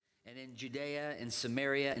and in Judea and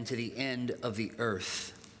Samaria and to the end of the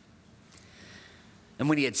earth. And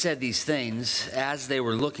when he had said these things, as they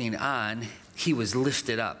were looking on, he was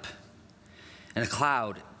lifted up, and a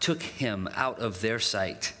cloud took him out of their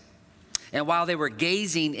sight. And while they were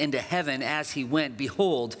gazing into heaven as he went,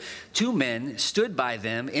 behold, two men stood by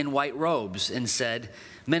them in white robes and said,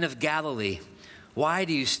 "Men of Galilee, why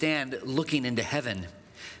do you stand looking into heaven?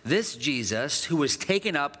 This Jesus, who was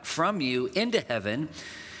taken up from you into heaven,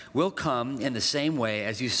 will come in the same way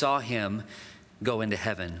as you saw him go into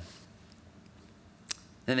heaven."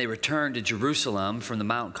 Then they returned to Jerusalem from the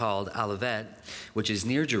mount called Olivet, which is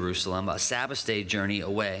near Jerusalem, a Sabbath day journey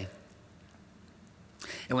away.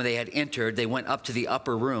 And when they had entered, they went up to the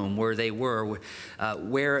upper room where they were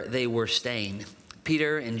staying.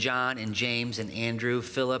 Peter and John and James and Andrew,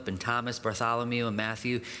 Philip and Thomas, Bartholomew and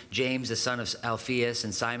Matthew, James the son of Alphaeus,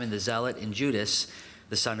 and Simon the Zealot, and Judas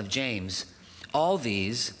the son of James. All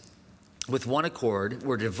these, with one accord,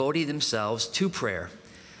 were devoting themselves to prayer,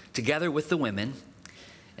 together with the women,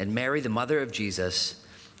 and Mary, the mother of Jesus,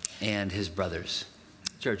 and his brothers.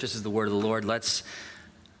 Church, this is the word of the Lord. Let's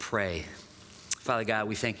pray. Father God,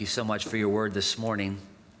 we thank you so much for your word this morning.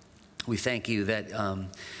 We thank you that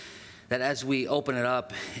as we open it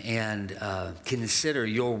up and consider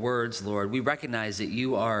your words, Lord, we recognize that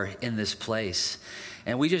you are in this place.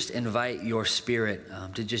 And we just invite your spirit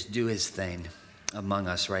to just do his thing among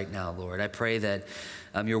us right now, Lord. I pray that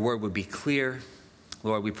your word would be clear.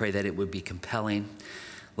 Lord, we pray that it would be compelling,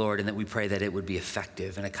 Lord, and that we pray that it would be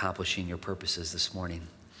effective in accomplishing your purposes this morning.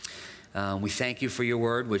 We thank you for your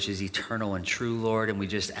word, which is eternal and true, Lord, and we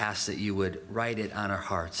just ask that you would write it on our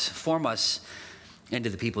hearts. Form us into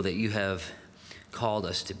the people that you have called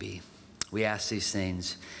us to be. We ask these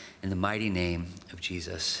things in the mighty name of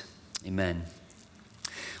Jesus. Amen.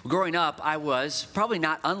 Growing up, I was, probably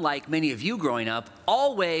not unlike many of you growing up,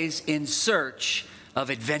 always in search of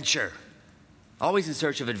adventure. Always in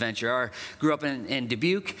search of adventure. I grew up in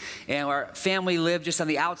Dubuque, and our family lived just on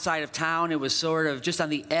the outside of town. It was sort of just on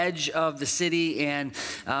the edge of the city, and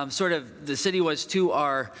sort of the city was to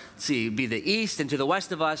our, be the east, and to the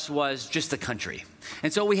west of us was just the country.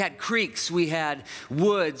 And so we had creeks, we had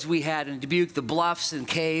woods, we had in Dubuque the bluffs and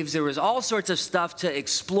caves. There was all sorts of stuff to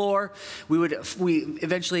explore. We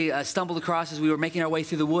eventually stumbled across, as we were making our way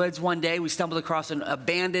through the woods one day, we stumbled across an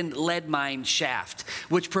abandoned lead mine shaft,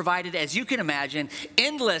 which provided, as you can imagine,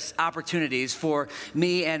 endless opportunities for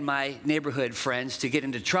me and my neighborhood friends to get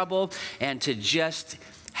into trouble and to just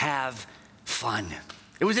have fun.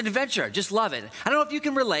 It was an adventure. Just love it. I don't know if you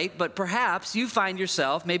can relate, but perhaps you find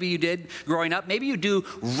yourself, maybe you did growing up, maybe you do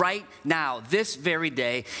right now, this very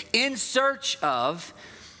day, in search of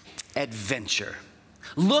adventure,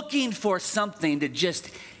 looking for something to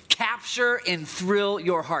just capture and thrill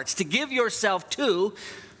your hearts, to give yourself to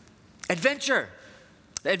adventure.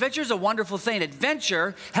 Adventure is a wonderful thing.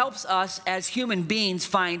 Adventure helps us as human beings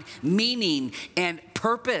find meaning and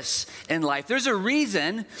purpose in life. There's a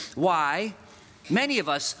reason why many of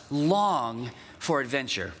us long for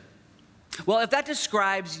adventure. Well, if that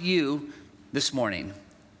describes you this morning,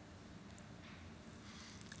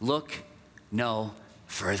 look no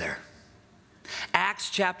further.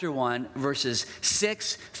 Acts chapter 1, verses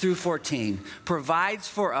 6 through 14 provides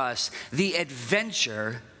for us the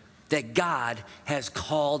adventure that God has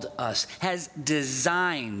called us, has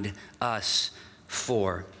designed us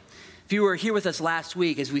for. If you were here with us last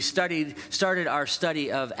week as we started our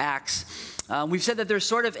study of Acts, we've said that there's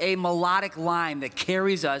sort of a melodic line that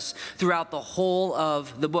carries us throughout the whole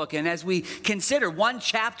of the book. And as we consider one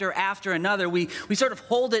chapter after another, we sort of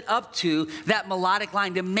hold it up to that melodic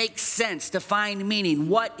line to make sense, to find meaning.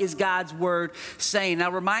 What is God's word saying?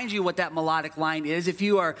 Now, remind you what that melodic line is. If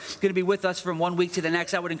you are going to be with us from one week to the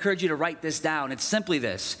next, I would encourage you to write this down. It's simply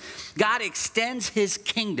this: God extends his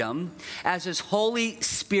kingdom as his Holy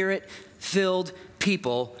Spirit-filled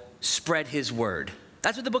people spread his word.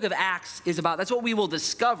 That's what the book of Acts is about. That's what we will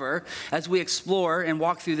discover as we explore and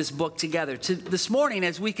walk through this book together. This morning,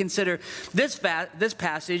 as we consider this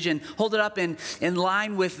passage and hold it up in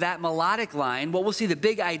line with that melodic line, what we'll see, the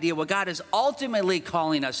big idea, what God is ultimately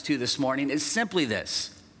calling us to this morning, is simply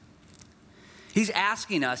this. He's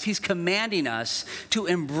asking us, he's commanding us to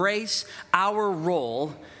embrace our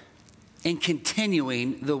role in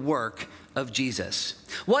continuing the work of Jesus.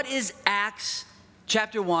 What is Acts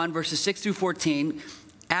chapter 1, verses 6 through 14,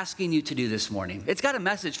 asking you to do this morning? It's got a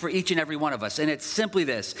message for each and every one of us, and it's simply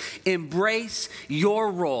this: embrace your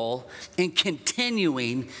role in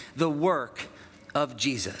continuing the work of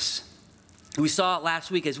Jesus. We saw it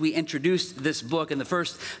last week as we introduced this book in the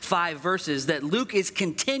first 5 verses that Luke is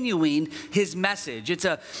continuing his message. It's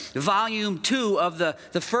a volume 2 of the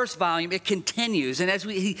first volume. It continues. And as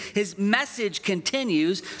his message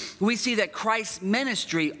continues, we see that Christ's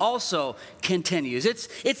ministry also continues.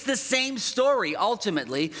 It's the same story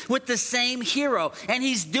ultimately with the same hero. And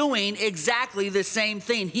he's doing exactly the same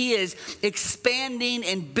thing. He is expanding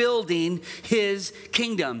and building his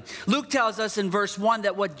kingdom. Luke tells us in verse 1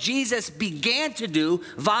 that what Jesus began to do,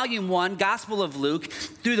 volume 1, Gospel of Luke,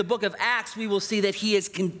 through the book of Acts, we will see that he is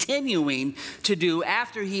continuing to do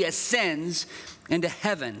after he ascends into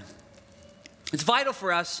heaven. It's vital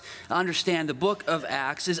for us to understand the book of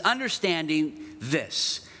Acts is understanding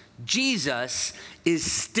this. Jesus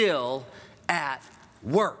is still at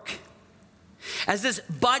work. As this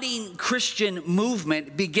budding Christian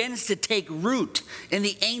movement begins to take root in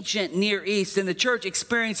the ancient Near East and the church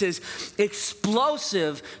experiences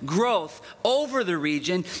explosive growth over the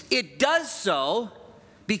region, it does so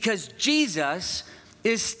because Jesus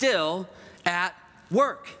is still at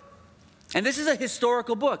work. And this is a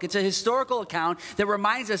historical book. It's a historical account that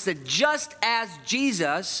reminds us that just as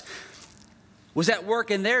Jesus was at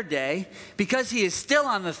work in their day, because he is still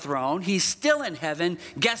on the throne, he's still in heaven,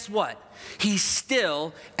 guess what? He's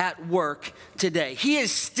still at work today. He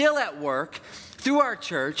is still at work through our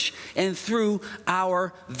church and through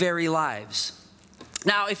our very lives.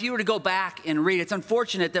 Now, if you were to go back and read, it's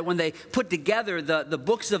unfortunate that when they put together the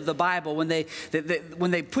books of the Bible, when they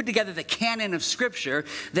put together the canon of Scripture,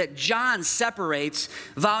 that John separates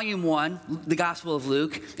volume 1, the Gospel of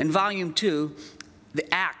Luke, and volume 2,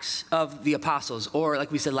 the Acts of the Apostles, or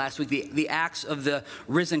like we said last week, the Acts of the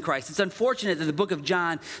risen Christ. It's unfortunate that the book of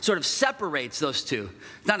John sort of separates those two.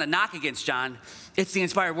 It's not a knock against John. It's the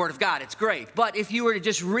inspired word of God. It's great. But if you were to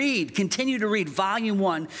just continue to read volume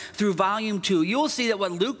 1 through volume 2, you will see that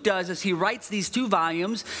what Luke does as he writes these 2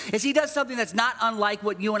 volumes is he does something that's not unlike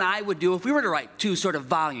what you and I would do if we were to write 2 sort of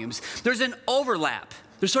volumes. There's an overlap.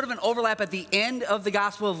 There's sort of an overlap at the end of the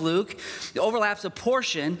Gospel of Luke. It overlaps a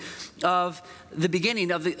portion of the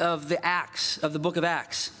beginning of the Acts, of the book of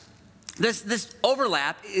Acts. This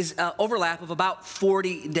overlap is an overlap of about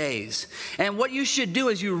 40 days. And what you should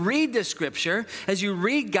do as you read the Scripture, as you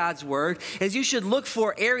read God's Word, is you should look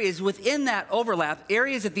for areas within that overlap,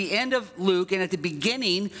 areas at the end of Luke and at the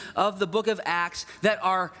beginning of the book of Acts that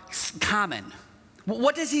are common.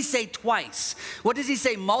 What does he say twice? What does he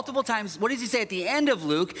say multiple times? What does he say at the end of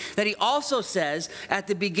Luke that he also says at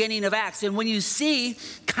the beginning of Acts? And when you see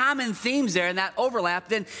common themes there and that overlap,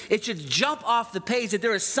 then it should jump off the page that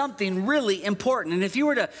there is something really important. And if you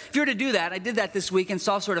were to do that, I did that this week and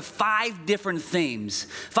saw sort of 5 different themes.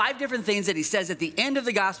 5 different things that he says at the end of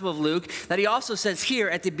the Gospel of Luke that he also says here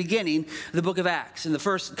at the beginning of the book of Acts in the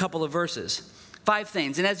first couple of verses. 5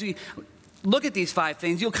 things. And as we look at these 5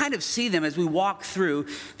 things, you'll kind of see them as we walk through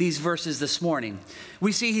these verses this morning.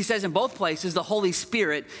 We see he says in both places the Holy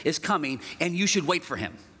Spirit is coming and you should wait for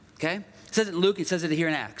him, okay? It says it in Luke, it says it here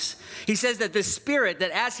in Acts. He says that the Spirit, that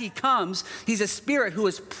as he comes, he's a Spirit who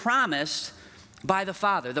is promised by the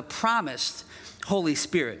Father, the promised Holy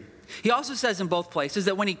Spirit. He also says in both places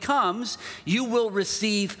that when he comes, you will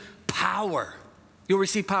receive power. You'll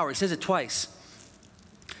receive power. He says it twice.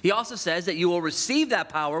 He also says that you will receive that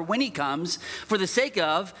power when he comes for the sake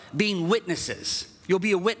of being witnesses. You'll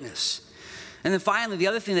be a witness. And then finally, the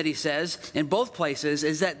other thing that he says in both places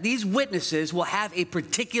is that these witnesses will have a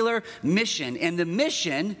particular mission. And the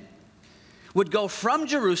mission would go from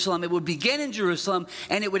Jerusalem, it would begin in Jerusalem,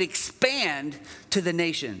 and it would expand to the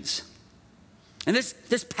nations. And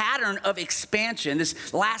this pattern of expansion,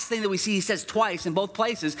 this last thing that we see, he says twice in both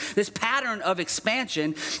places, this pattern of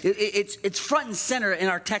expansion, it's front and center in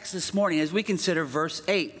our text this morning as we consider verse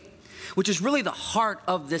 8, which is really the heart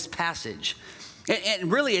of this passage.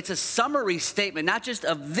 And really, it's a summary statement, not just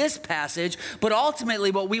of this passage, but ultimately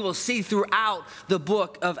what we will see throughout the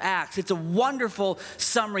book of Acts. It's a wonderful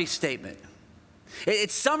summary statement. It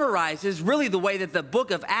summarizes really the way that the book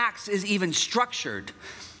of Acts is even structured.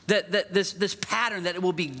 That this pattern that it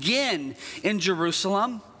will begin in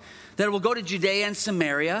Jerusalem, that it will go to Judea and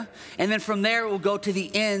Samaria, and then from there it will go to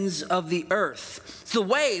the ends of the earth. It's the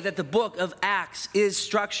way that the book of Acts is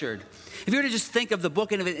structured. If you were to just think of the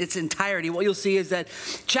book in its entirety, what you'll see is that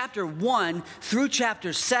chapter 1 through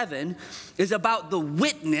chapter 7 is about the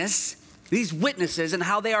witness, these witnesses, and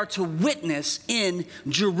how they are to witness in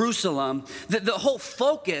Jerusalem. The whole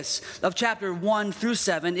focus of chapter 1 through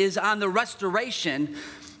 7 is on the restoration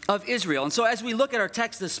of Israel. And so as we look at our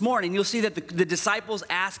text this morning, you'll see that the disciples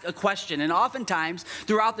ask a question. And oftentimes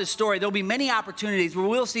throughout this story, there'll be many opportunities where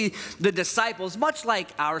we'll see the disciples, much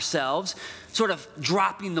like ourselves, sort of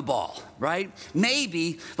dropping the ball, right?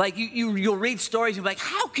 Maybe like you'll read stories and be like,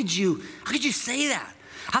 how could you say that?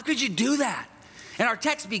 How could you do that? And our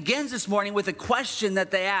text begins this morning with a question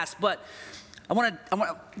that they ask. But I want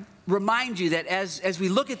to remind you that as we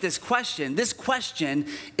look at this question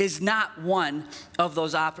is not one of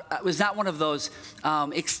those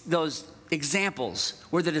those examples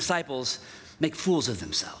where the disciples make fools of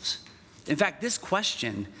themselves. In fact, this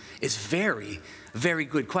question is very, very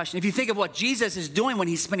good question. If you think of what Jesus is doing when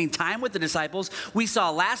he's spending time with the disciples, we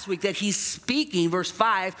saw last week that he's speaking, verse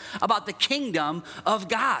 5, about the kingdom of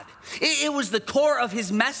God. It was the core of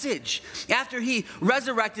his message. After he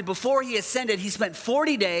resurrected, before he ascended, he spent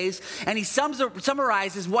 40 days, and he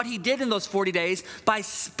summarizes what he did in those 40 days by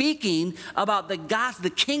speaking about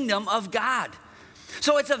the kingdom of God.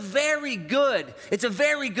 So it's a very good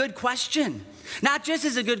question. Not just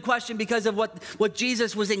as a good question because of what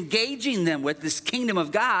Jesus was engaging them with, this kingdom of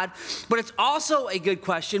God, but it's also a good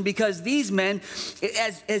question because these men,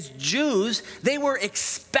 as Jews, they were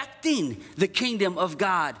expecting the kingdom of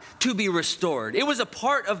God to be restored. It was a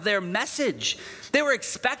part of their message. They were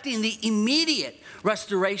expecting the immediate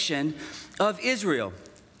restoration of Israel.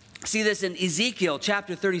 See this in Ezekiel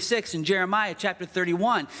chapter 36 and Jeremiah chapter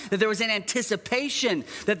 31, that there was an anticipation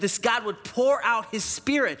that this God would pour out his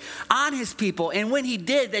spirit on his people. And when he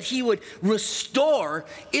did, that he would restore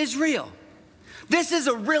Israel. This is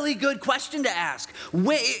a really good question to ask.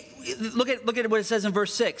 Look at what it says in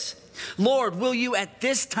verse 6. Lord, will you at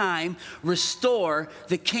this time restore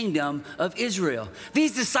the kingdom of Israel?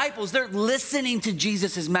 These disciples, they're listening to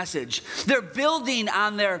Jesus' message. They're building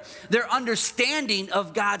on their understanding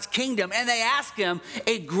of God's kingdom, and they ask him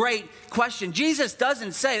a great question. Jesus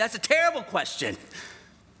doesn't say, that's a terrible question.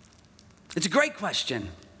 It's a great question.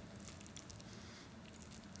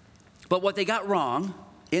 But what they got wrong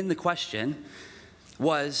in the question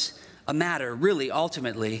was a matter, really,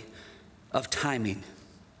 ultimately, of timing.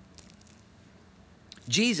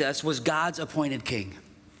 Jesus was God's appointed king,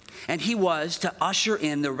 and he was to usher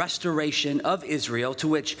in the restoration of Israel, to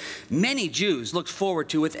which many Jews looked forward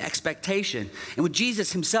to with expectation, and what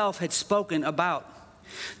Jesus himself had spoken about.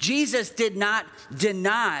 Jesus did not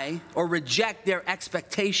deny or reject their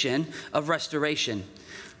expectation of restoration.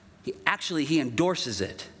 He endorses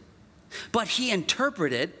it, but he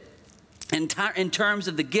interpreted in terms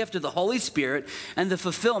of the gift of the Holy Spirit and the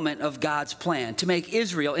fulfillment of God's plan to make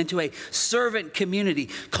Israel into a servant community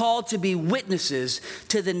called to be witnesses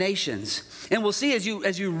to the nations. And we'll see as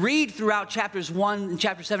you read throughout chapters 1 and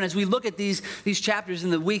chapter 7, as we look at these chapters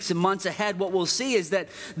in the weeks and months ahead, what we'll see is that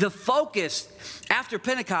the focus after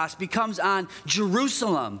Pentecost becomes on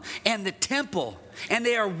Jerusalem and the temple, and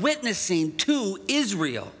they are witnessing to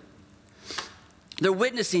Israel. They're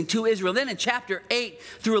witnessing to Israel. Then in chapter 8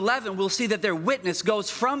 through 11, we'll see that their witness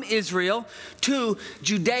goes from Israel to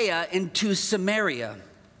Judea and to Samaria.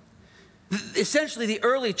 Essentially, the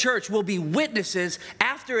early church will be witnesses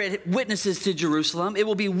after it witnesses to Jerusalem. It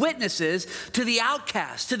will be witnesses to the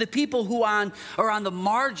outcasts, to the people who are on the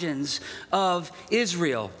margins of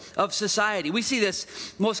Israel, of society. We see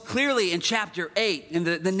this most clearly in chapter 8 in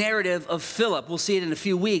the narrative of Philip. We'll see it in a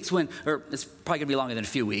few weeks or it's probably going to be longer than a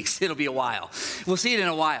few weeks. It'll be a while. We'll see it in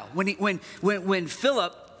a while. When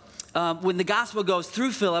Philip, when the gospel goes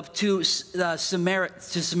through Philip to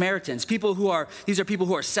Samaritans, these are people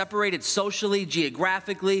who are separated socially,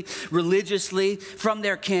 geographically, religiously from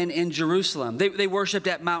their kin in Jerusalem. They worshipped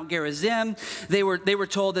at Mount Gerizim. They were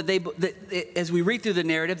told that as we read through the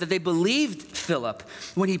narrative, that they believed Philip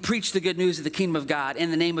when he preached the good news of the kingdom of God in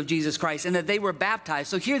the name of Jesus Christ, and that they were baptized.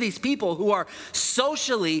 So here these people who are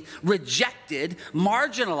socially rejected,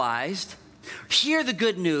 marginalized, hear the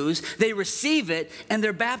good news, they receive it, and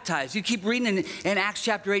they're baptized. You keep reading in Acts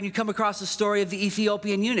chapter 8, and you come across the story of the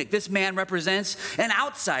Ethiopian eunuch. This man represents an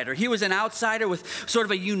outsider. He was an outsider with sort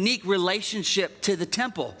of a unique relationship to the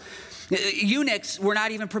temple. Eunuchs were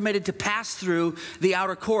not even permitted to pass through the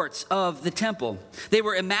outer courts of the temple. They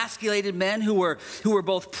were emasculated men who were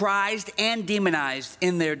both prized and demonized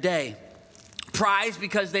in their day. Prized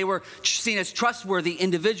because they were seen as trustworthy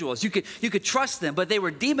individuals. You could trust them, but they were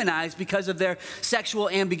demonized because of their sexual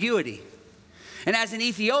ambiguity. And as an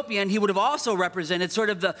Ethiopian, he would have also represented sort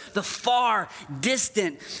of the far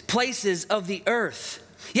distant places of the earth.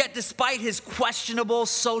 Yet despite his questionable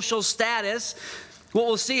social status, what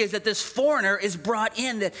we'll see is that this foreigner is brought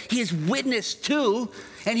in, that he is witness to,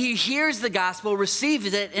 and he hears the gospel,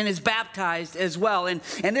 receives it, and is baptized as well. And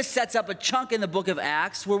this sets up a chunk in the book of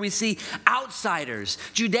Acts where we see outsiders,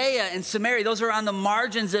 Judea and Samaria, those are on the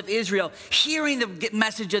margins of Israel, hearing the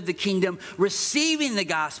message of the kingdom, receiving the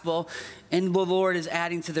gospel, and the Lord is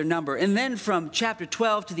adding to their number. And then from chapter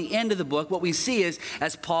 12 to the end of the book, what we see is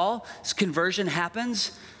as Paul's conversion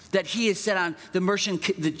happens, that he is set on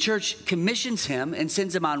the church commissions him and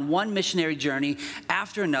sends him on one missionary journey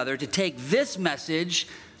after another to take this message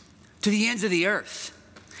to the ends of the earth.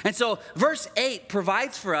 And so verse 8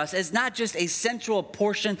 provides for us as not just a central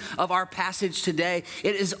portion of our passage today,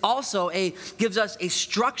 it is also gives us a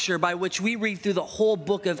structure by which we read through the whole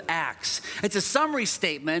book of Acts. It's a summary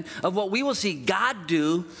statement of what we will see God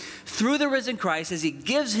do through the risen Christ as he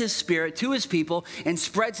gives his spirit to his people and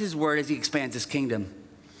spreads his word as he expands his kingdom.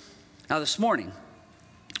 Now this morning,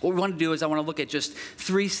 what we want to do is I want to look at just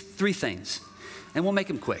three things, and we'll make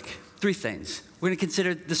them quick. 3 things. We're going to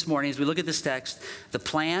consider this morning as we look at this text, the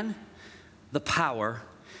plan, the power,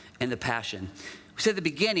 and the passion. We said at the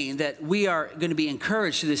beginning that we are going to be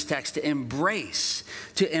encouraged through this text to embrace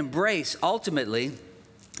ultimately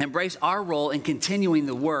our role in continuing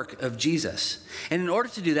the work of Jesus. And in order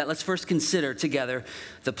to do that, let's first consider together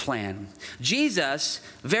the plan. Jesus,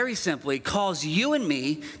 very simply, calls you and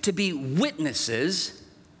me to be witnesses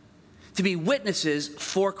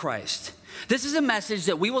for Christ. This is a message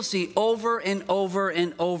that we will see over and over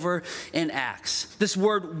and over in Acts. This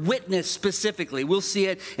word witness specifically, we'll see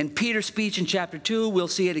it in Peter's speech in chapter 2. We'll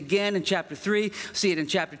see it again in chapter 3. See it in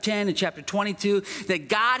chapter 10 and chapter 22. That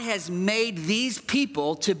God has made these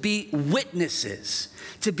people to be witnesses.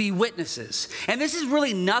 And this is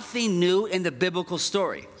really nothing new in the biblical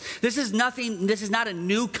story. This is not a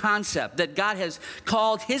new concept that God has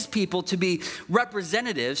called his people to be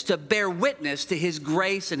representatives, to bear witness to his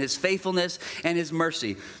grace and his faithfulness and his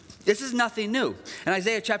mercy. This is nothing new. In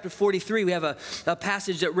Isaiah chapter 43, we have a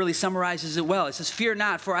passage that really summarizes it well. It says, "Fear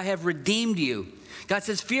not, for I have redeemed you." God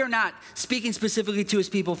says, "Fear not," speaking specifically to his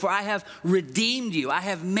people, "for I have redeemed you. I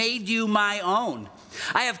have made you my own.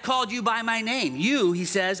 I have called you by my name. You," he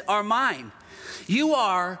says, "are mine. You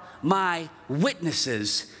are my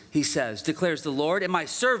witnesses," he says, declares the Lord, "and my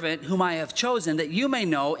servant whom I have chosen, that you may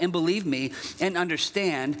know and believe me and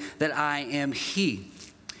understand that I am he."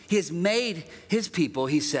 He has made his people,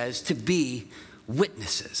 he says, to be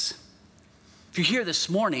witnesses. If you're here this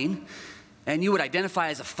morning and you would identify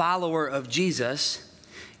as a follower of Jesus,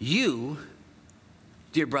 you,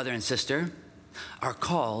 dear brother and sister, are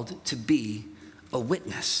called to be a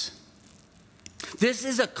witness. This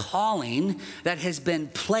is a calling that has been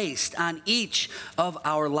placed on each of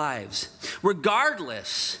our lives,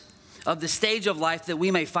 regardless of the stage of life that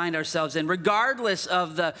we may find ourselves in, regardless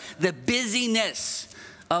of the busyness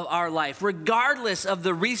of our life, regardless of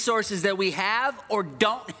the resources that we have or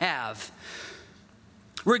don't have,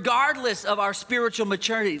 regardless of our spiritual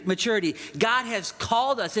maturity, God has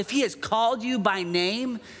called us. If he has called you by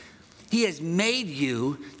name, he has made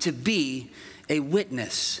you to be a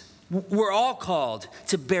witness. We're all called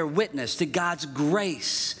to bear witness to God's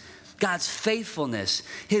grace, God's faithfulness,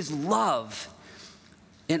 his love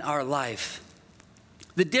in our life.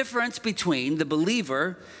 The difference between the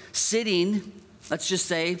believer sitting, let's just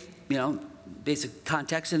say, basic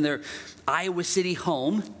context, in their Iowa City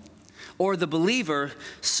home, or the believer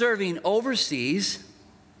serving overseas,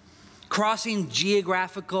 crossing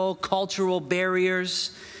geographical, cultural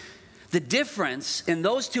barriers, the difference in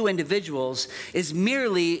those two individuals is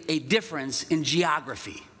merely a difference in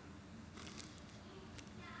geography,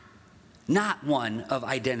 not one of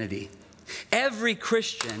identity. Every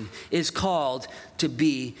Christian is called to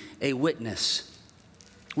be a witness.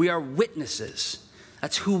 We are witnesses.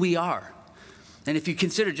 That's who we are. And if you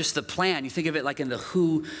consider just the plan, you think of it like in the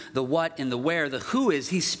who, the what, and the where. The who is,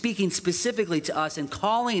 he's speaking specifically to us and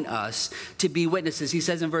calling us to be witnesses. He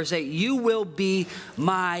says in verse 8, "You will be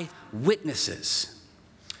my witnesses."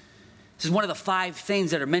 This is one of the 5 things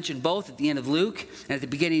that are mentioned both at the end of Luke and at the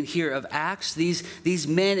beginning here of Acts. These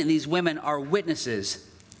men and these women are witnesses.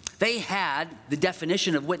 They had the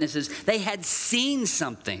definition of witnesses. They had seen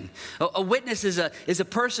something. A witness is a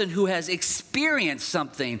person who has experienced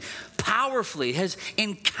something powerfully, has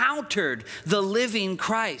encountered the living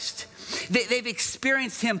Christ. They've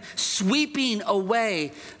experienced him sweeping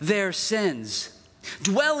away their sins,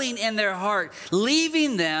 dwelling in their heart,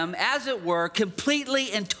 leaving them, as it were,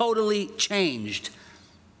 completely and totally changed.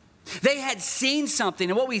 They had seen something,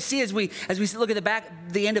 and what we see as we look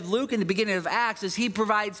at the end of Luke and the beginning of Acts is he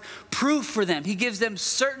provides proof for them. He gives them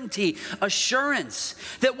certainty, assurance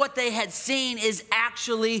that what they had seen is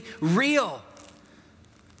actually real.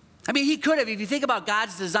 I mean, he could have, if you think about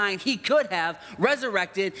God's design, he could have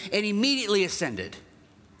resurrected and immediately ascended.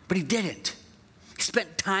 But he didn't. He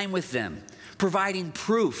spent time with them, providing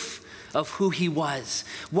proof of who he was,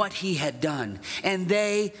 what he had done. And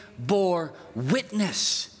they bore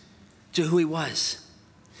witness to who he was.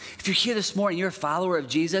 If you're here this morning, you're a follower of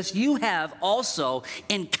Jesus, you have also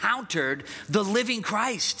encountered the living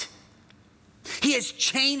Christ. He has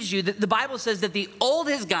changed you. The Bible says that the old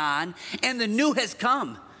has gone and the new has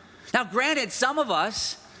come. Now, granted, some of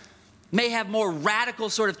us may have more radical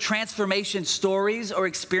sort of transformation stories or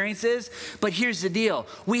experiences, but here's the deal.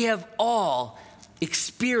 We have all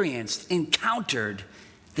experienced, encountered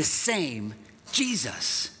the same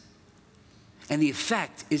Jesus. And the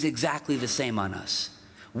effect is exactly the same on us.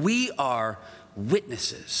 We are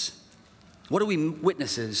witnesses. What are we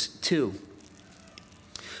witnesses to?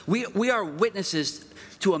 We are witnesses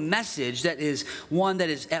to a message that is one that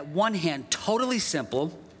is at one hand totally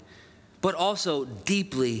simple, but also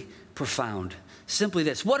deeply profound. Simply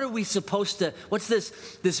this. What are we supposed to, what's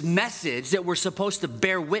this message that we're supposed to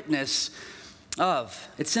bear witness of?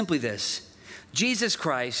 It's simply this. Jesus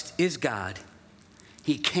Christ is God.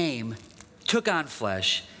 He came, took on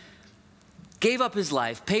flesh, gave up his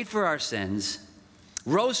life, paid for our sins,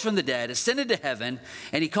 rose from the dead, ascended to heaven,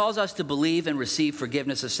 and he calls us to believe and receive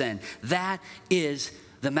forgiveness of sin. That is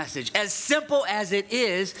the message. As simple as it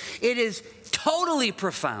is totally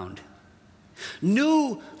profound.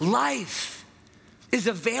 New life is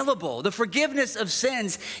available. The forgiveness of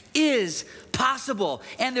sins is possible.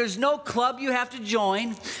 And there's no club you have to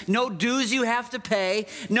join, no dues you have to pay,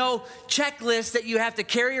 no checklist that you have to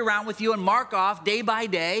carry around with you and mark off day by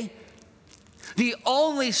day. The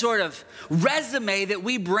only sort of resume that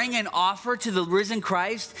we bring and offer to the risen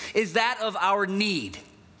Christ is that of our need,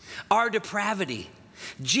 our depravity.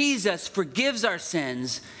 Jesus forgives our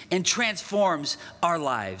sins and transforms our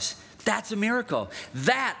lives. That's a miracle.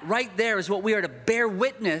 That right there is what we are to bear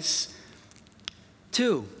witness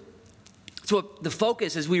to. So the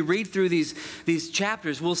focus as we read through these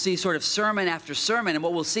chapters, we'll see sort of sermon after sermon, and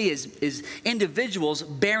what we'll see is individuals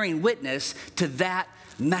bearing witness to that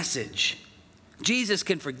message. Jesus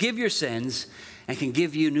can forgive your sins and can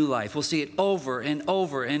give you new life. We'll see it over and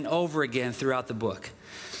over and over again throughout the book.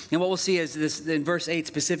 And what we'll see is this in verse 8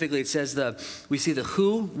 specifically, it says we see the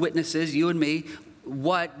who, witnesses, you and me,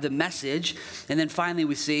 what, the message, and then finally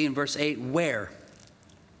we see in verse 8, where.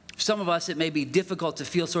 For some of us, it may be difficult to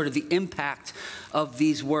feel sort of the impact of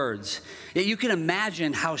these words. Yet you can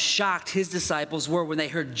imagine how shocked his disciples were when they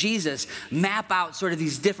heard Jesus map out sort of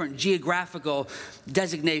these different geographical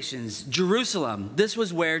designations. Jerusalem, this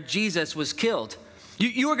was where Jesus was killed.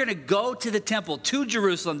 You were going to go to the temple, to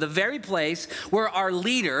Jerusalem, the very place where our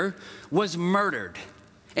leader was murdered.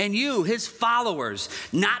 And you, his followers,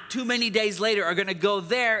 not too many days later, are going to go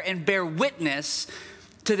there and bear witness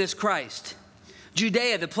to this Christ.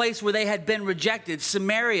 Judea, the place where they had been rejected.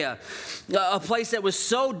 Samaria, a place that was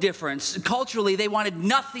so different. Culturally, they wanted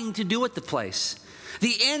nothing to do with the place.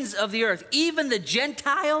 The ends of the earth, even the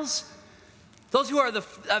Gentiles, those who are the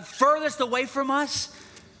furthest away from us.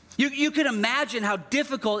 You can imagine how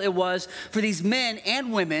difficult it was for these men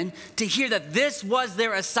and women to hear that this was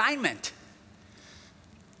their assignment.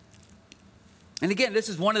 And again, this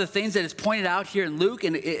is one of the things that is pointed out here in Luke,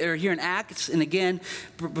 or here in Acts, and again,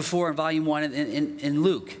 before in volume 1 in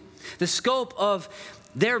Luke. The scope of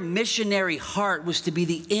their missionary heart was to be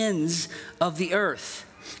the ends of the earth.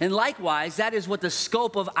 And likewise, that is what the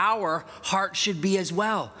scope of our heart should be as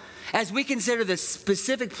well. As we consider the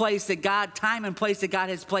specific place that God, time and place that God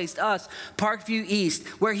has placed us, Parkview East,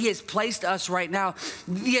 where he has placed us right now,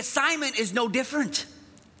 the assignment is no different.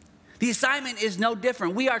 The assignment is no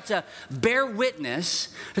different. We are to bear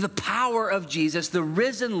witness to the power of Jesus, the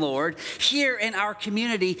risen Lord, here in our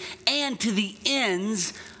community and to the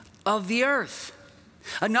ends of the earth.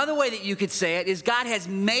 Another way that you could say it is God has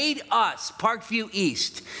made us, Parkview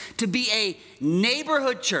East, to be a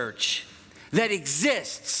neighborhood church that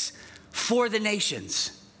exists for the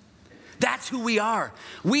nations. That's who we are.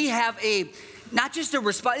 We have not just a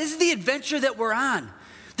response, this is the adventure that we're on.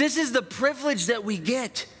 This is the privilege that we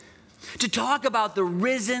get to talk about the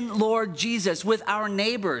risen Lord Jesus with our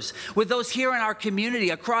neighbors, with those here in our community,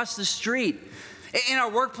 across the street, in our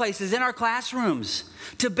workplaces, in our classrooms,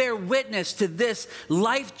 to bear witness to this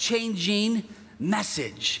life-changing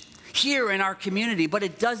message here in our community. But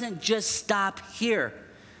it doesn't just stop here.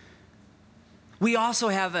 We also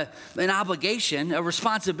have an obligation, a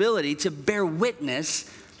responsibility to bear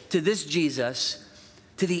witness to this Jesus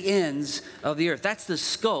to the ends of the earth. That's the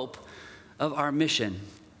scope of our mission.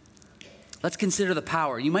 Let's consider the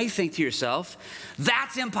power. You might think to yourself,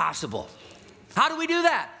 that's impossible. How do we do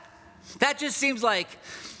that? That just seems like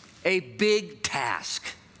a big task,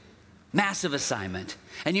 massive assignment.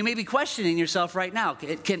 And you may be questioning yourself right now.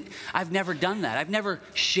 I've never done that. I've never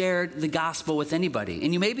shared the gospel with anybody.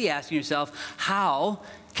 And you may be asking yourself, how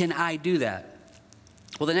can I do that?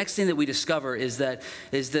 Well, the next thing that we discover is that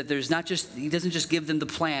there's not just, he doesn't just give them the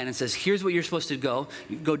plan and says, here's what you're supposed to go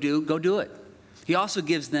do it. He also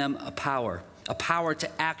gives them a power to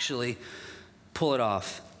actually pull it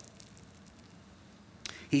off.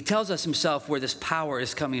 He tells us himself where this power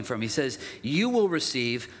is coming from. He says, you will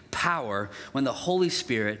receive power when the Holy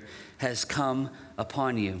Spirit has come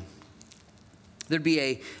upon you. There'd be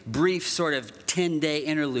a brief sort of 10-day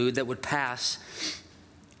interlude that would pass.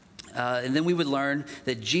 And then we would learn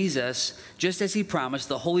that Jesus, just as he promised,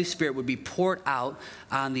 the Holy Spirit would be poured out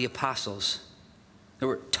on the apostles. There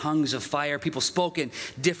were tongues of fire. People spoke in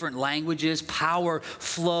different languages. Power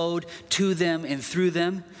flowed to them and through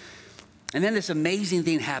them. And then this amazing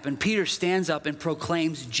thing happened. Peter stands up and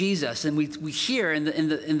proclaims Jesus. And we hear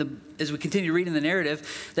as we continue reading the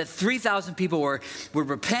narrative that 3,000 people would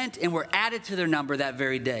repent and were added to their number that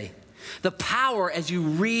very day. The power, as you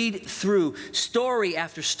read through story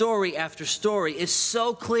after story after story, is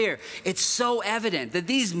so clear. It's so evident that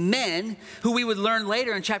these men, who we would learn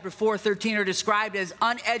later in chapter 4:13 are described as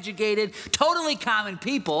uneducated, totally common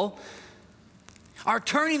people, are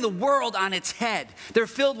turning the world on its head. They're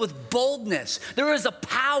filled with boldness. There is a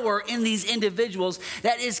power in these individuals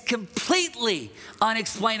that is completely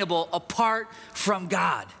unexplainable apart from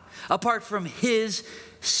God, apart from his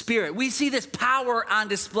Spirit. We see this power on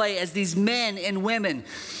display as these men and women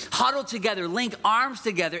huddle together, link arms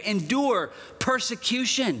together, endure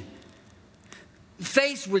persecution,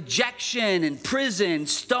 face rejection and prison,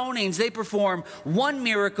 stonings. They perform one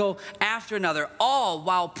miracle after another, all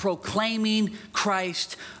while proclaiming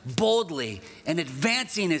Christ boldly and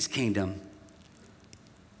advancing his kingdom.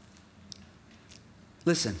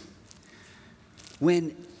 Listen,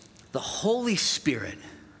 when the Holy Spirit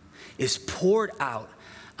is poured out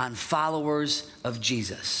on followers of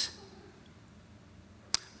Jesus,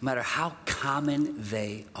 no matter how common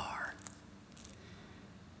they are,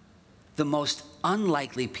 the most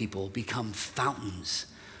unlikely people become fountains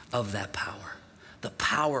of that power. The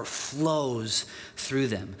power flows through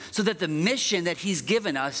them so that the mission that he's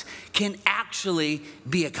given us can actually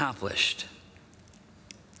be accomplished.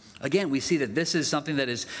 Again, we see that this is something that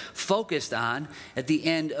is focused on at the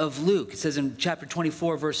end of Luke. It says in chapter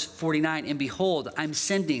 24, verse 49, and behold, I'm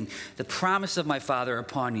sending the promise of my Father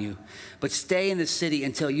upon you, but stay in the city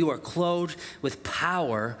until you are clothed with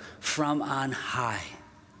power from on high.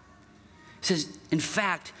 It says, in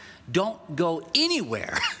fact, don't go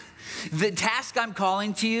anywhere. The task I'm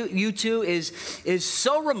calling to you to is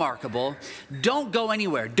so remarkable. Don't go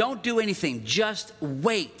anywhere. Don't do anything. Just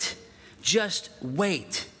wait. Just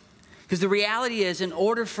wait. Because the reality is, in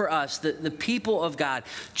order for us, the people of God,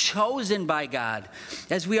 chosen by God,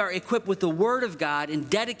 as we are equipped with the Word of God and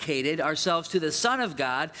dedicated ourselves to the Son of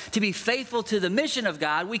God, to be faithful to the mission of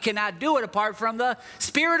God, we cannot do it apart from the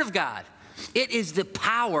Spirit of God. It is the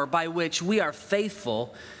power by which we are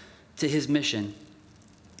faithful to his mission.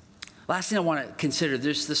 Last thing I want to consider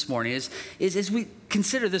this morning is as we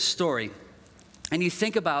consider this story, and you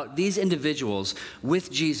think about these individuals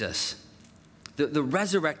with Jesus, the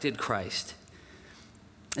resurrected Christ,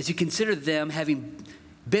 as you consider them having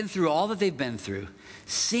been through all that they've been through,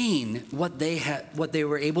 seeing what they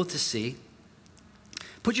were able to see,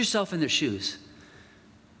 put yourself in their shoes.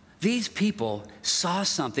 These people saw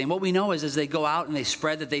something. What we know is as they go out and they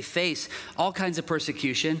spread that they face all kinds of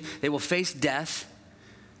persecution, they will face death.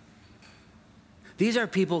 These are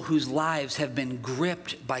people whose lives have been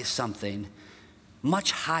gripped by something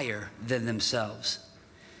much higher than themselves.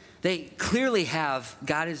 They clearly have,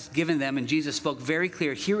 God has given them, and Jesus spoke very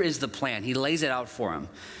clear, here is the plan. He lays it out for them.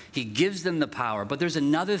 He gives them the power. But there's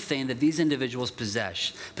another thing that these individuals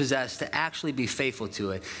possess to actually be faithful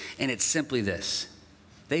to it, and it's simply this.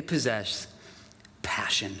 They possess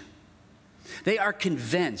passion. They are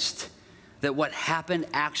convinced that what happened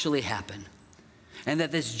actually happened, and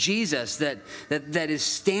that this Jesus that is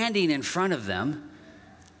standing in front of them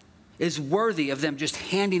is worthy of them just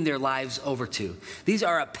handing their lives over to. These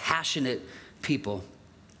are a passionate people.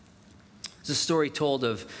 There's a story told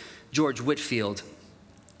of George Whitefield.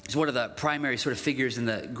 He's one of the primary sort of figures in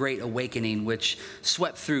the Great Awakening, which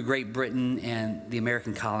swept through Great Britain and the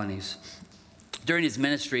American colonies. During his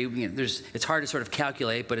ministry, it's hard to sort of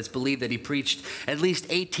calculate, but it's believed that he preached at least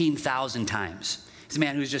 18,000 times. He's a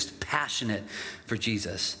man who's just passionate for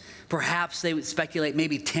Jesus. Perhaps they would speculate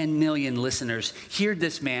maybe 10 million listeners heard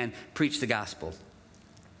this man preach the gospel.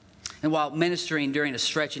 And while ministering during a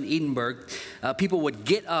stretch in Edinburgh, people would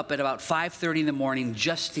get up at about 5:30 in the morning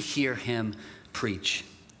just to hear him preach.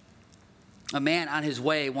 A man on his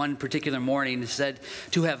way one particular morning said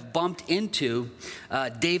to have bumped into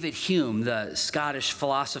David Hume, the Scottish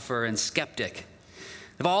philosopher and skeptic.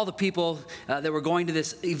 Of all the people that were going to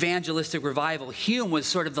this evangelistic revival, Hume was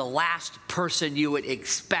sort of the last person you would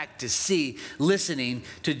expect to see listening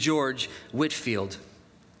to George Whitefield.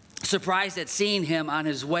 Surprised at seeing him on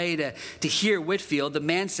his way to hear Whitefield, the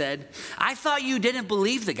man said, "I thought you didn't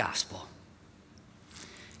believe the gospel."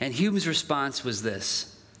 And Hume's response was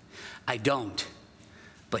this: "I don't,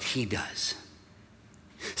 but he does."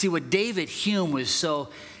 See, what David Hume was so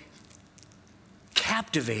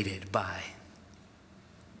captivated by,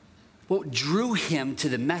 what drew him to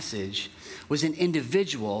the message, was an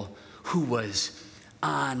individual who was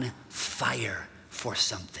on fire for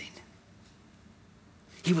something.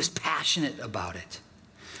 He was passionate about it.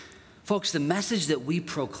 Folks, the message that we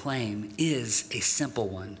proclaim is a simple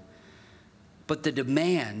one, but the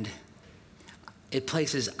demand it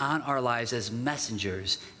places on our lives as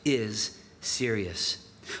messengers is serious.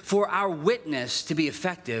 For our witness to be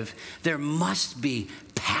effective, there must be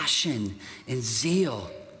passion and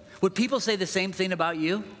zeal. Would people say the same thing about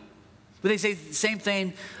you? Would they say the same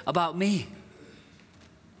thing about me?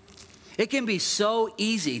 It can be so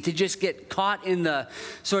easy to just get caught in the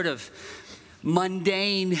sort of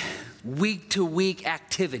mundane week-to-week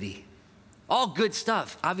activity. All good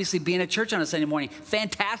stuff. Obviously, being at church on a Sunday morning,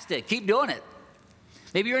 fantastic. Keep doing it.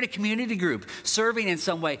 Maybe you're in a community group, serving in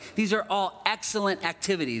some way. These are all excellent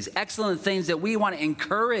activities, excellent things that we want to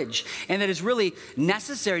encourage and that is really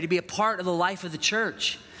necessary to be a part of the life of the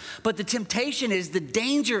church. But the temptation is, the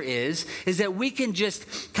danger is that we can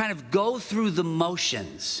just kind of go through the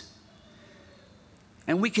motions.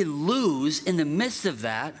 And we can lose in the midst of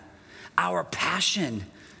that our passion,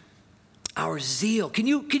 our zeal. Can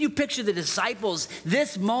you picture the disciples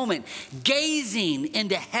this moment gazing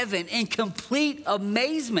into heaven in complete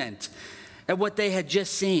amazement at what they had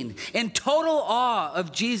just seen, in total awe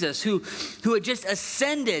of Jesus who had just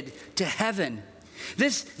ascended to heaven?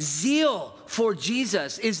 This zeal for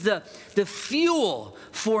Jesus is the fuel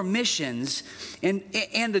for missions and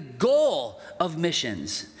the goal of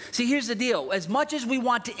missions. See, here's the deal. As much as we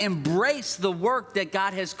want to embrace the work that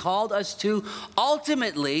God has called us to,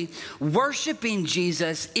 ultimately, worshiping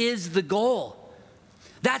Jesus is the goal.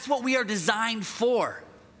 That's what we are designed for.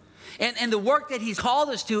 And the work that he's called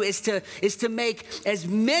us to is to make as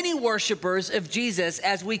many worshipers of Jesus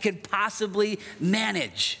as we can possibly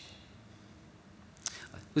manage.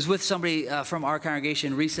 I was with somebody from our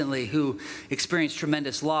congregation recently who experienced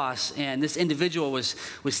tremendous loss, and this individual was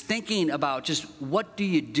thinking about just, what do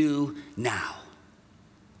you do now?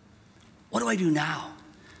 What do I do now?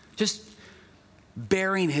 Just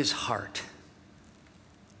bearing his heart.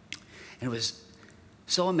 And it was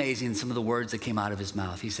so amazing, some of the words that came out of his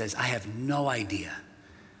mouth. He says, "I have no idea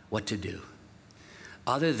what to do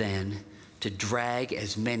other than to drag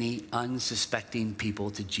as many unsuspecting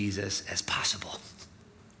people to Jesus as possible."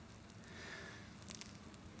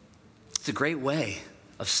 It's a great way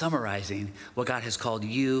of summarizing what God has called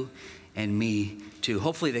you and me to.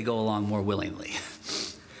 Hopefully they go along more willingly.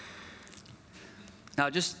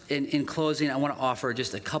 Now, just in closing, I want to offer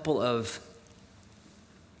just a couple of,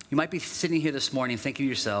 you might be sitting here this morning thinking to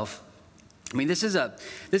yourself, I mean, this is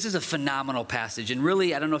a phenomenal passage. And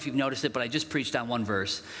really, I don't know if you've noticed it, but I just preached on one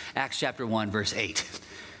verse, Acts chapter 1, verse 8.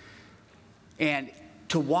 And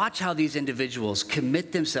to watch how these individuals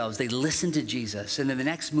commit themselves, they listen to Jesus, and then the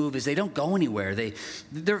next move is they don't go anywhere.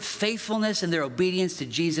 Their faithfulness and their obedience to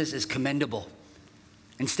Jesus is commendable.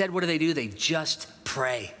 Instead, what do? They just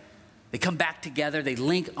pray. They come back together, they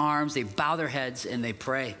link arms, they bow their heads, and they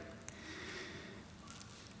pray.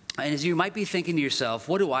 And as you might be thinking to yourself,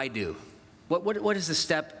 what do I do? What is the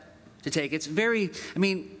step to take? It's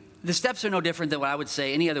the steps are no different than what I would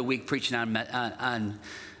say any other week preaching on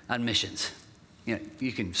missions. You know,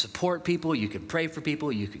 you can support people, you can pray for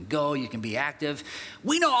people, you can go, you can be active.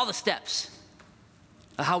 We know all the steps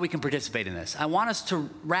of how we can participate in this. I want us to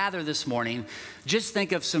rather this morning just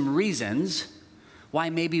think of some reasons why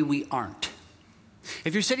maybe we aren't.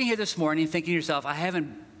 If you're sitting here this morning thinking to yourself, I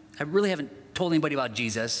really haven't told anybody about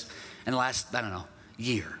Jesus in the last,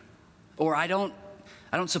 year. Or I don't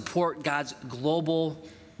support God's global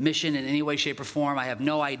mission in any way, shape, or form. I have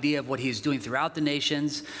no idea of what he's doing throughout the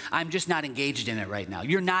nations. I'm just not engaged in it right now.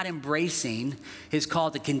 You're not embracing his call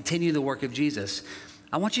to continue the work of Jesus.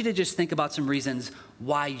 I want you to just think about some reasons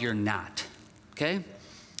why you're not, okay?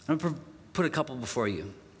 I'm going to put a couple before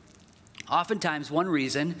you. Oftentimes, one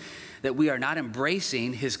reason that we are not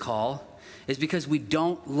embracing his call is because we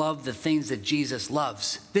don't love the things that Jesus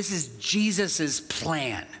loves. This is Jesus's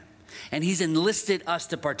plan, and he's enlisted us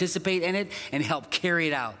to participate in it and help carry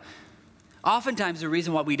it out. Oftentimes, the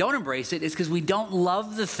reason why we don't embrace it is because we don't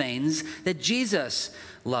love the things that Jesus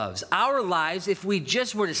loves. Our lives, if we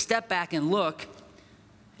just were to step back and look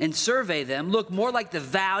and survey them, look more like the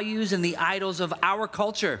values and the idols of our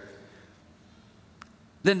culture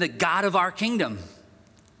than the God of our kingdom.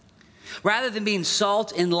 Rather than being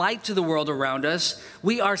salt and light to the world around us,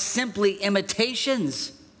 we are simply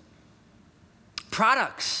imitations,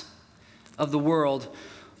 products of the world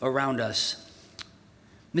around us.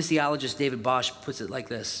 Missiologist David Bosch puts it like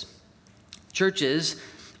this: churches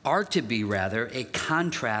are to be, rather, a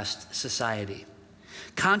contrast society.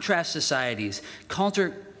 Contrast societies,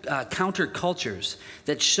 counter cultures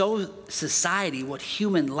that show society what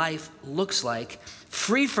human life looks like,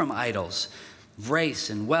 free from idols, race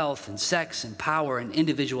and wealth and sex and power and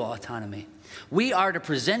individual autonomy. We are to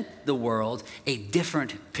present the world a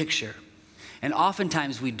different picture. And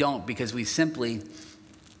oftentimes we don't, because we simply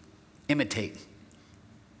imitate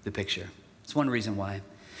the picture. It's one reason why.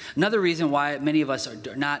 Another reason why many of us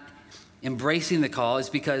are not embracing the call is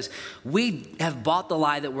because we have bought the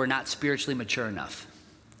lie that we're not spiritually mature enough,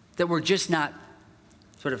 that we're just not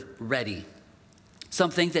sort of ready. Some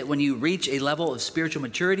think that when you reach a level of spiritual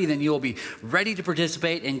maturity, then you will be ready to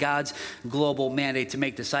participate in God's global mandate to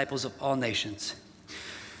make disciples of all nations.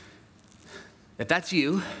 If that's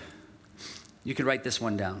you, you can write this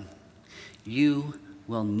one down. You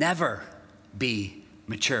will never be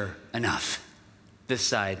mature enough this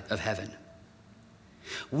side of heaven.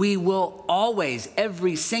 We will always,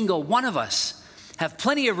 every single one of us, have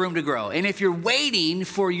plenty of room to grow. And if you're waiting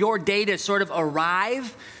for your day to sort of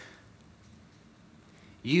arrive,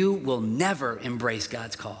 you will never embrace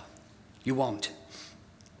God's call. You won't.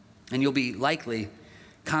 And you'll be likely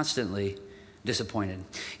constantly disappointed.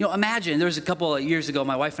 You know, imagine there was a couple of years ago,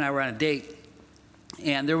 my wife and I were on a date,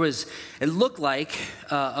 and it looked like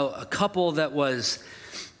a couple that was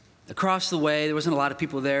across the way. There wasn't a lot of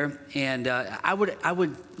people there, and I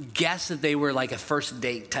would guess that they were like a first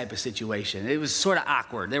date type of situation. It was sort of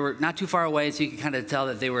awkward. They were not too far away, so you could kind of tell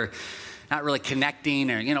that they were not really connecting,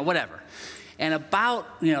 or whatever. And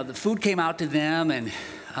the food came out to them, and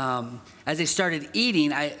as they started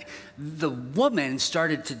eating, the woman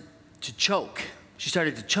started to choke. She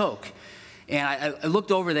started to choke. And I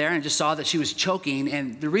looked over there and just saw that she was choking.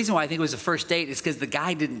 And the reason why I think it was a first date is because the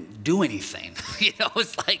guy didn't do anything.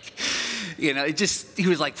 It's like, he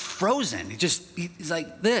was like frozen. He's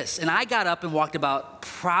like this. And I got up and walked about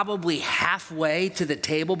probably halfway to the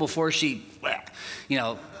table before she,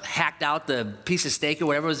 hacked out the piece of steak or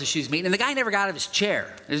whatever it was that she was eating. And the guy never got out of his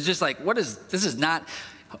chair. It was just like, this is not,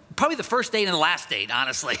 probably the first date and the last date,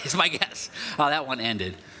 honestly, is my guess, how that one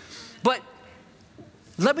ended. But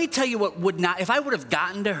let me tell you what would not, if I would have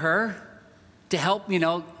gotten to her to help,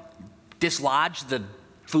 dislodge the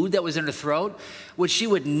food that was in her throat, what she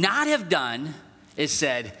would not have done is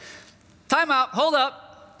said, time out, hold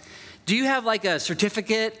up. Do you have like a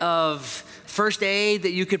certificate of first aid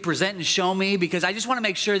that you could present and show me? Because I just want to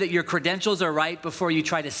make sure that your credentials are right before you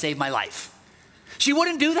try to save my life. She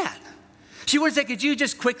wouldn't do that. She would say, could you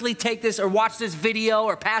just quickly take this or watch this video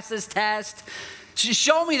or pass this test?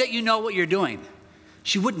 Show me that you know what you're doing.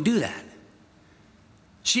 She wouldn't do that.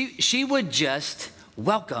 She would just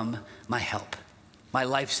welcome my help, my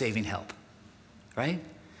life-saving help, right?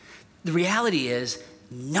 The reality is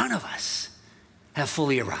none of us have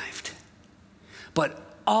fully arrived,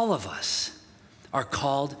 but all of us are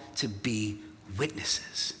called to be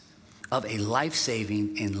witnesses of a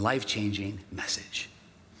life-saving and life-changing message.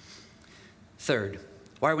 Third,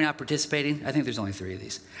 why are we not participating? I think there's only 3 of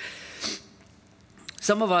these.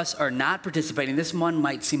 Some of us are not participating. This one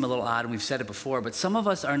might seem a little odd, and we've said it before, but some of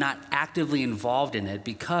us are not actively involved in it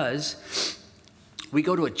because we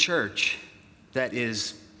go to a church that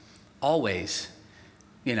is always,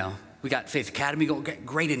 we got Faith Academy,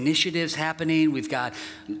 great initiatives happening. We've got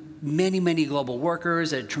many, many global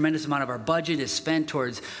workers. A tremendous amount of our budget is spent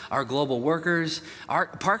towards our global workers. Our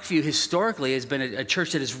Parkview historically has been a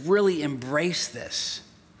church that has really embraced this.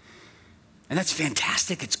 And that's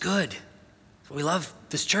fantastic. It's good. We love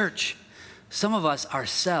this church. Some of us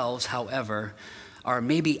ourselves, however, are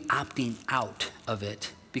maybe opting out of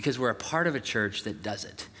it because we're a part of a church that does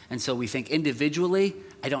it. And so we think individually,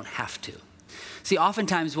 I don't have to. See,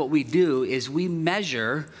 oftentimes what we do is we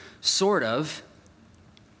measure sort of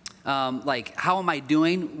like, how am I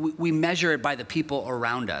doing? We measure it by the people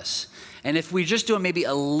around us. And if we're just doing maybe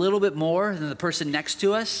a little bit more than the person next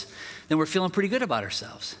to us, then we're feeling pretty good about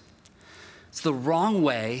ourselves. It's the wrong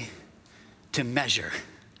way to measure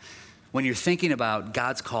when you're thinking about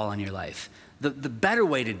God's call on your life, the better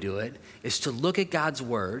way to do it is to look at God's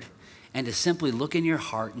word and to simply look in your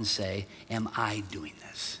heart and say, am I doing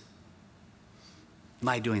this? Am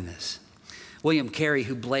I doing this? William Carey,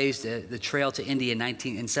 who blazed the trail to India in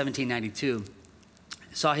 1792,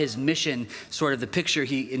 saw his mission, sort of the picture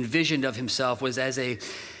he envisioned of himself was as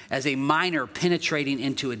a miner penetrating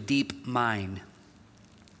into a deep mine,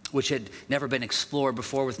 which had never been explored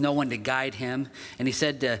before, with no one to guide him. And he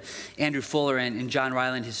said to Andrew Fuller and John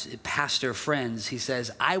Ryland, his pastor friends, he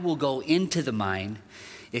says, I will go into the mine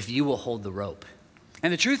if you will hold the rope.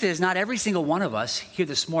 And the truth is, not every single one of us here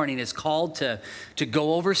this morning is called to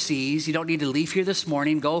go overseas. You don't need to leave here this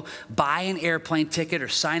morning, go buy an airplane ticket or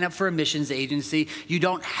sign up for a missions agency. You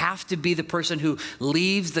don't have to be the person who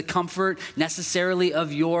leaves the comfort necessarily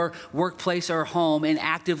of your workplace or home and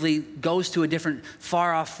actively goes to a different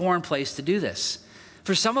far off foreign place to do this.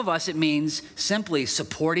 For some of us, it means simply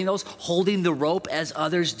supporting those, holding the rope as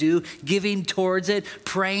others do, giving towards it,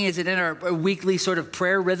 praying. Is it in our weekly sort of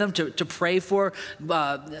prayer rhythm to pray for?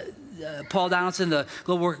 Paul Donaldson, the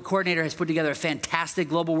Global Worker Coordinator, has put together a fantastic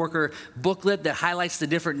Global Worker booklet that highlights the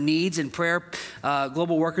different needs in prayer,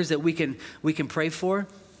 global workers that we can pray for.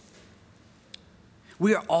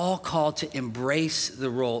 We are all called to embrace the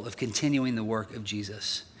role of continuing the work of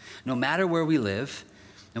Jesus. No matter where we live,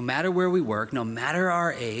 no matter where we work, no matter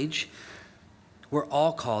our age, we're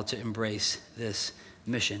all called to embrace this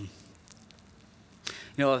mission.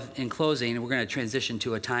 You know, in closing, we're going to transition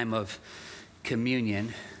to a time of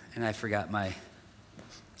communion. And I forgot I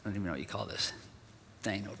don't even know what you call this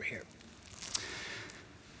thing over here.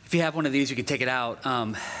 If you have one of these, you can take it out.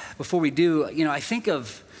 Before we do, you know, when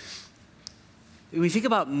we think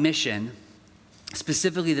about mission,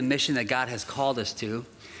 specifically the mission that God has called us to,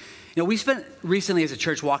 you know, we spent recently as a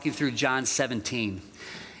church walking through John 17.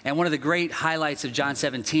 And one of the great highlights of John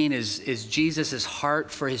 17 is Jesus' heart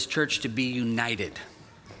for his church to be united.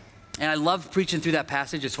 And I love preaching through that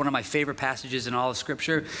passage. It's one of my favorite passages in all of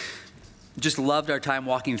Scripture. Just loved our time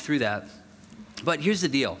walking through that. But here's the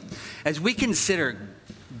deal. As we consider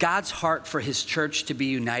God's heart for his church to be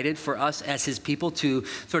united, for us as his people to,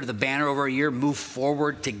 sort of the banner over a year, move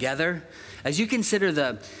forward together, as you consider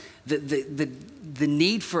the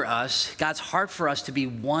need for us, God's heart for us to be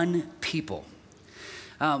one people,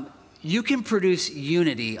 you can produce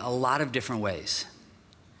unity a lot of different ways.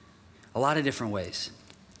 A lot of different ways.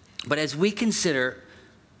 But as we consider,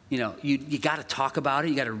 you know, you got to talk about it.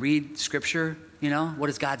 You got to read Scripture, you know, what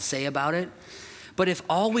does God say about it? But if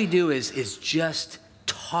all we do is just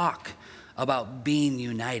talk about being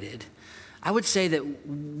united, I would say that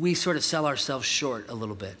we sort of sell ourselves short a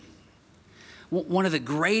little bit. One of the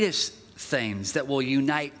greatest things that will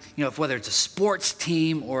unite, you know, whether it's a sports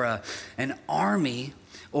team or an army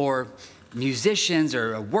or musicians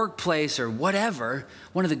or a workplace or whatever,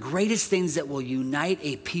 one of the greatest things that will unite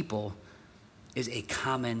a people is a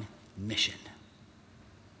common mission.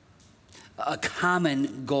 A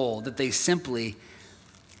common goal that they simply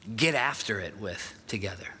get after it with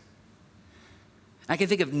together. I can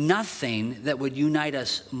think of nothing that would unite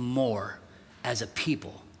us more as a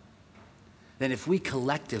people than if we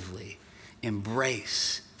collectively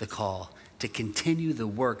embrace the call to continue the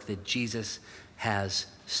work that Jesus has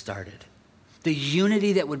started. The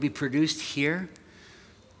unity that would be produced here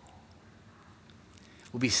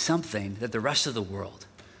will be something that the rest of the world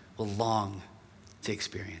will long to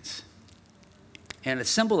experience. And a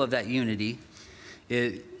symbol of that unity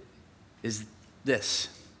is this,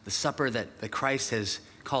 the supper that Christ has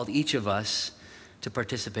called each of us to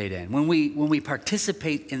participate in. When we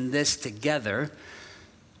participate in this together,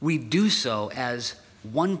 we do so as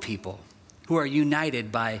one people who are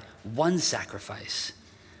united by one sacrifice,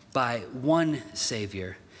 by one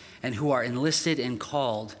Savior, and who are enlisted and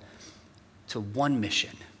called to one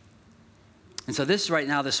mission. And so this right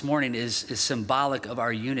now, this morning, is symbolic of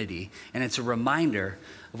our unity, and it's a reminder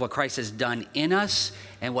of what Christ has done in us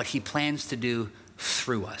and what he plans to do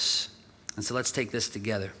through us. And so let's take this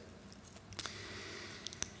together.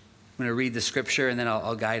 I'm going to read the scripture, and then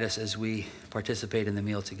I'll guide us as we participate in the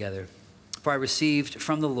meal together. For I received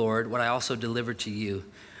from the Lord what I also delivered to you,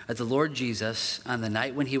 that the Lord Jesus, on the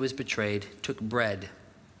night when he was betrayed, took bread,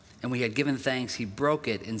 and when he had given thanks, he broke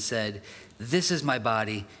it and said, "This is my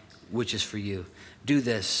body, which is for you. Do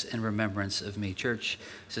this in remembrance of me." Church,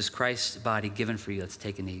 this is Christ's body given for you. Let's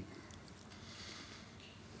take and eat.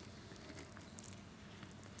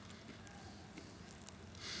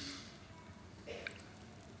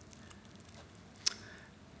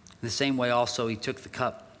 In the same way also he took the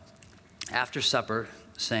cup after supper,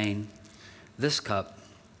 saying, "This cup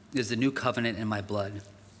is the new covenant in my blood.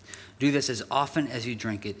 Do this as often as you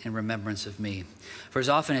drink it in remembrance of me. For as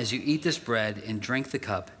often as you eat this bread and drink the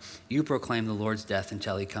cup, you proclaim the Lord's death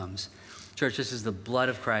until he comes. Church, this is the blood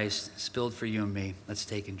of Christ spilled for you and me. Let's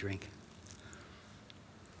take and drink.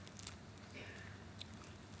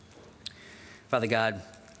 Father God,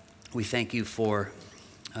 we thank you for,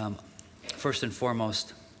 first and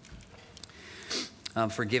foremost,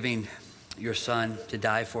 for giving your Son to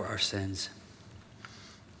die for our sins.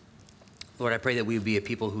 Lord, I pray that we would be a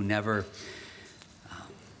people who never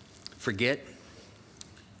forget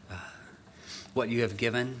what you have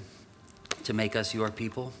given to make us your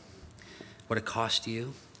people, what it cost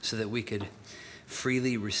you, so that we could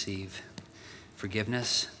freely receive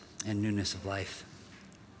forgiveness and newness of life.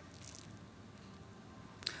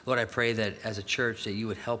 Lord, I pray that as a church that you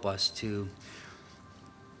would help us to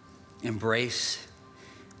embrace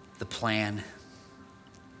the plan,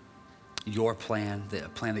 your plan, the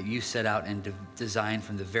plan that you set out and designed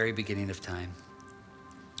from the very beginning of time.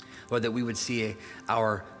 Lord, that we would see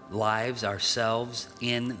our lives, ourselves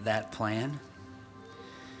in that plan.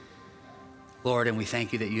 Lord, and we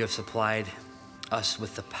thank you that you have supplied us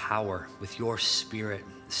with the power, with your Spirit,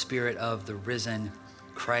 the Spirit of the risen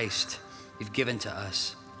Christ you've given to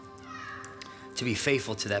us to be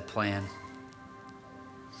faithful to that plan.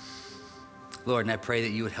 Lord, and I pray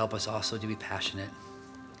that you would help us also to be passionate.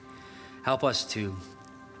 Help us to,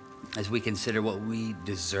 as we consider what we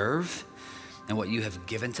deserve and what you have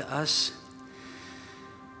given to us,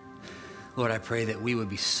 Lord, I pray that we would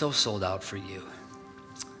be so sold out for you,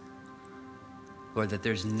 Lord, that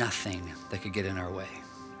there's nothing that could get in our way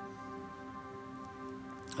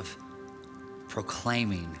of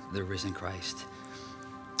proclaiming the risen Christ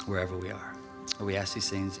wherever we are. Lord, we ask these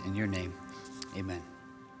things in your name. Amen.